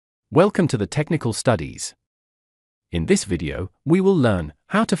Welcome to the Technical Studies. In this video, we will learn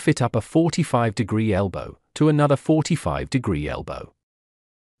how to fit up a 45-degree elbow to another 45-degree elbow.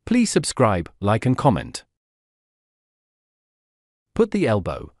 Please subscribe, like and comment. Put the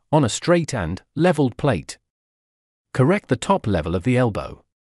elbow on a straight and leveled plate. Correct the top level of the elbow.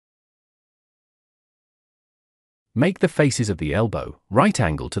 Make the faces of the elbow right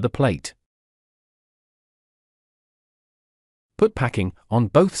angle to the plate. Put packing on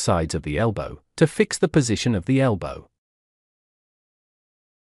both sides of the elbow to fix the position of the elbow.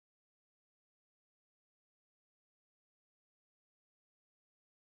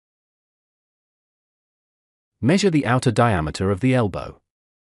 Measure the outer diameter of the elbow.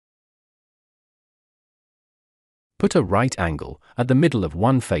 Put a right angle at the middle of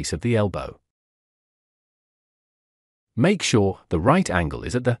one face of the elbow. Make sure the right angle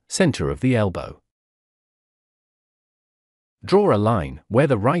is at the center of the elbow. Draw a line where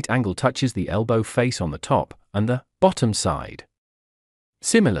the right angle touches the elbow face on the top and the bottom side.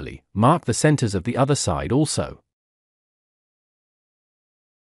 Similarly, mark the centers of the other side also.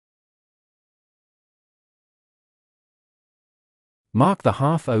 Mark the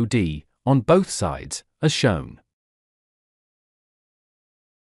half OD on both sides, as shown.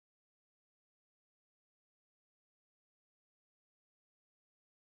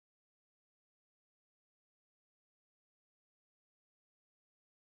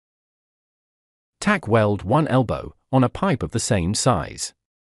 Tack weld one elbow on a pipe of the same size.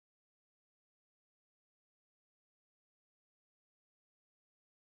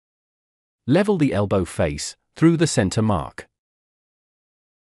 Level the elbow face through the center mark.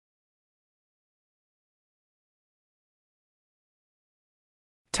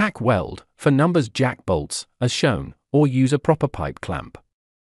 Tack weld for numbers jack bolts as shown, or use a proper pipe clamp.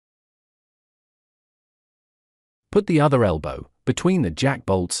 Put the other elbow between the jack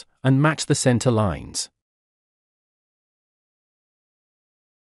bolts and match the center lines.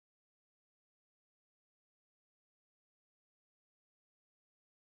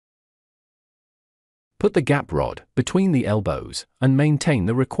 Put the gap rod between the elbows and maintain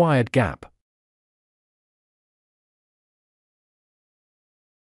the required gap.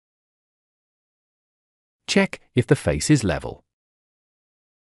 Check if the face is level.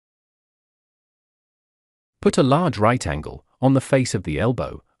 Put a large right angle on the face of the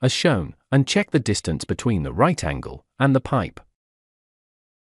elbow, as shown, and check the distance between the right angle and the pipe.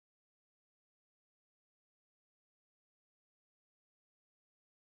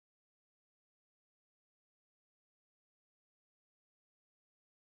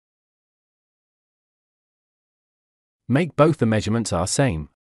 Make both the measurements are same.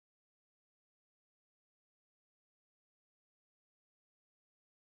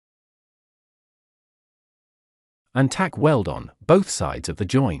 And tack weld on both sides of the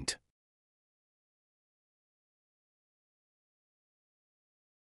joint.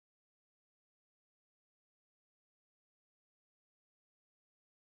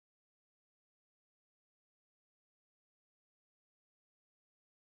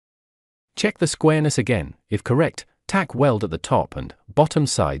 Check the squareness again. If correct, tack weld at the top and bottom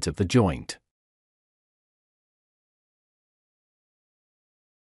sides of the joint.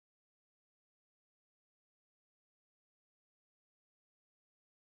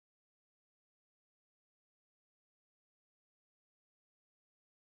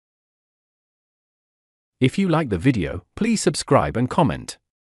 If you like the video, please subscribe and comment.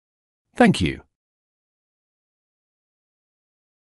 Thank you.